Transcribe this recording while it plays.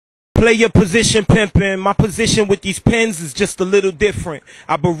Play your position pimpin'. My position with these pens is just a little different.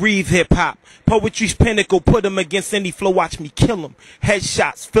 I bereave hip-hop. Poetry's pinnacle. Put them against any flow. Watch me kill them.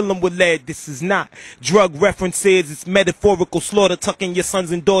 Headshots. Fill them with lead. This is not drug references. It's metaphorical slaughter. Tucking your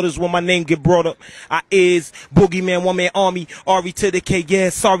sons and daughters when my name get brought up. I is Boogeyman, one-man army. Ari to the K. Yeah,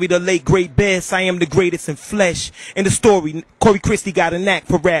 sorry the late great best. I am the greatest in flesh. In the story, Corey Christie got a knack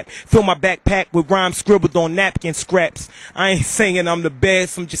for rap. Fill my backpack with rhymes scribbled on napkin scraps. I ain't saying I'm the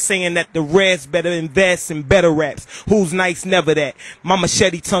best. I'm just saying that the rest better invest in better raps. Who's nice? Never that. My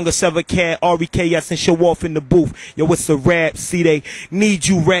machete tongue a sever cat, REKS and show off in the booth. Yo, it's a rap. See, they need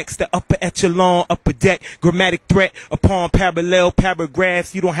you Reks, the upper echelon, upper deck, grammatic threat upon parallel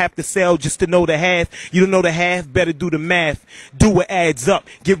paragraphs. You don't have to sell just to know the half. You don't know the half, better do the math. Do what adds up.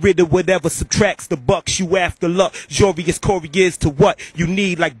 Get rid of whatever subtracts the bucks. You after luck. Jovius Corey is to what you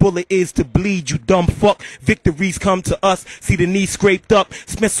need, like bullet is to bleed. You dumb fuck. Victories come to us. See the knee scraped up.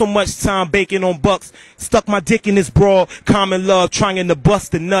 Spent so much time baking on bucks. Stuck my dick in this broad. Common love trying to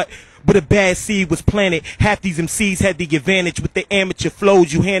bust a nut. But a bad seed was planted. Half these MCs had the advantage with the amateur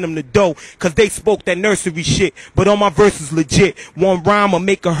flows. You hand them the dough, cause they spoke that nursery shit. But all my verses legit. One rhyme will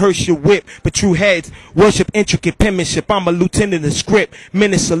make a hearse your whip. But true heads worship intricate penmanship. I'm a lieutenant of script.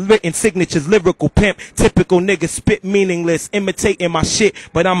 Minister written signatures, lyrical pimp. Typical nigga spit meaningless, imitating my shit.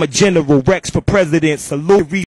 But I'm a general. Reks for president. Salute.